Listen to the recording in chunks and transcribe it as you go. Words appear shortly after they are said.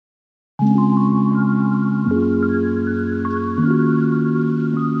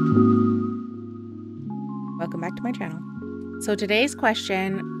my channel. So today's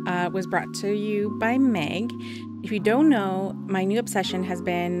question was brought to you by Meg. If you don't know, my new obsession has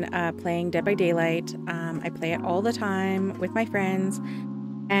been playing Dead by Daylight. I play it all the time with my friends,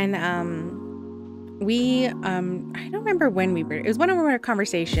 and I don't remember when we were, it was one of our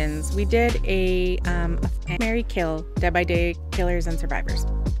conversations. We did a Marry Kill, Dead by Day killers and survivors.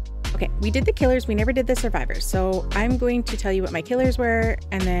 Okay, we did the killers, we never did the survivors. So I'm going to tell you what my killers were,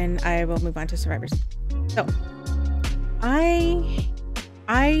 and then I will move on to survivors. So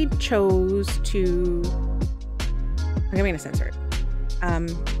I chose to, I'm gonna censor it.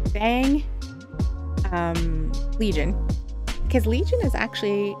 Bang, Legion, because Legion is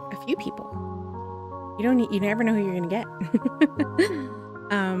actually a few people. You never know who you're gonna get.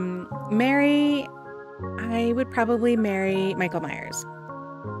 Marry, I would probably marry Michael Myers.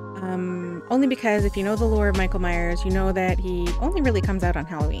 Only because if you know the lore of Michael Myers, you know that he only really comes out on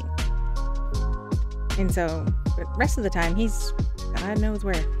Halloween. And so the rest of the time, he's God knows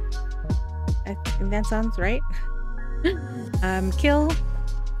where. I think that sounds right. Kill.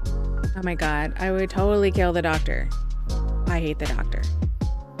 Oh my God, I would totally kill the doctor. I hate the doctor.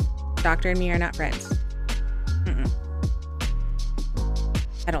 Doctor and me are not friends.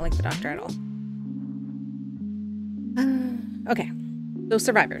 I don't like the doctor at all. Okay, those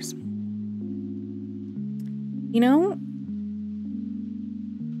survivors. You know,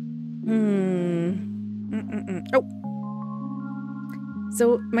 oh,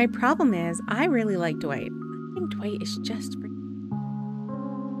 so my problem is I really like Dwight. I think Dwight is just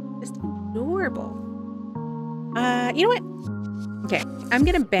adorable. You know what? Okay, I'm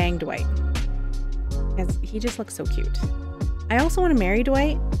gonna bang Dwight because he just looks so cute. I also want to marry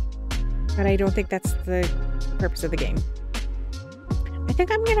Dwight, but I don't think that's the purpose of the game. I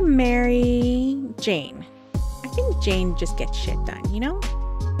think I'm gonna marry Jane. I think Jane just gets shit done, you know?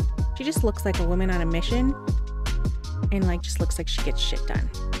 She just looks like a woman on a mission and like just looks like she gets shit done.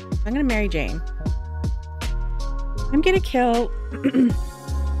 I'm gonna marry Jane. I'm gonna kill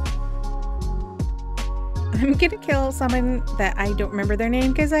I'm gonna kill someone that I don't remember their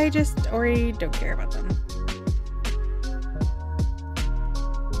name because I just already don't care about them.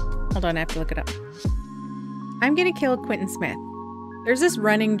 Hold on, I have to look it up. I'm gonna kill Quentin Smith. There's this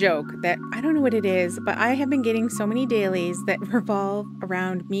running joke that I don't know what it is, but I have been getting so many dailies that revolve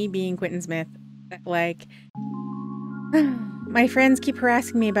around me being Quentin Smith that like my friends keep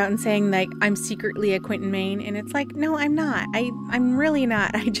harassing me about and saying like I'm secretly a Quentin main, and it's like, no, I'm not. I'm really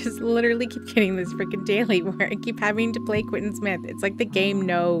not. I just literally keep getting this freaking daily where I keep having to play Quentin Smith. It's like the game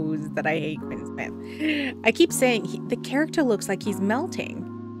knows that I hate Quentin Smith. I keep saying the character looks like he's melting.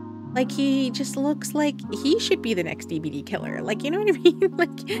 Like he just looks like he should be the next DBD killer. Like, you know what I mean?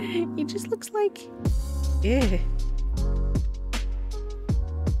 Like he just looks like, yeah.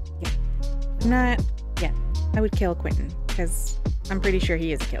 I'm not, yeah, I would kill Quentin because I'm pretty sure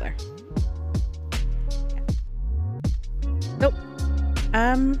he is a killer. Yeah. So,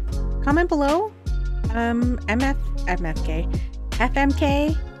 comment below, FMK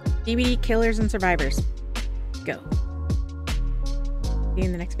DBD killers and survivors. Go. See you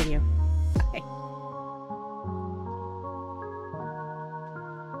in the next video.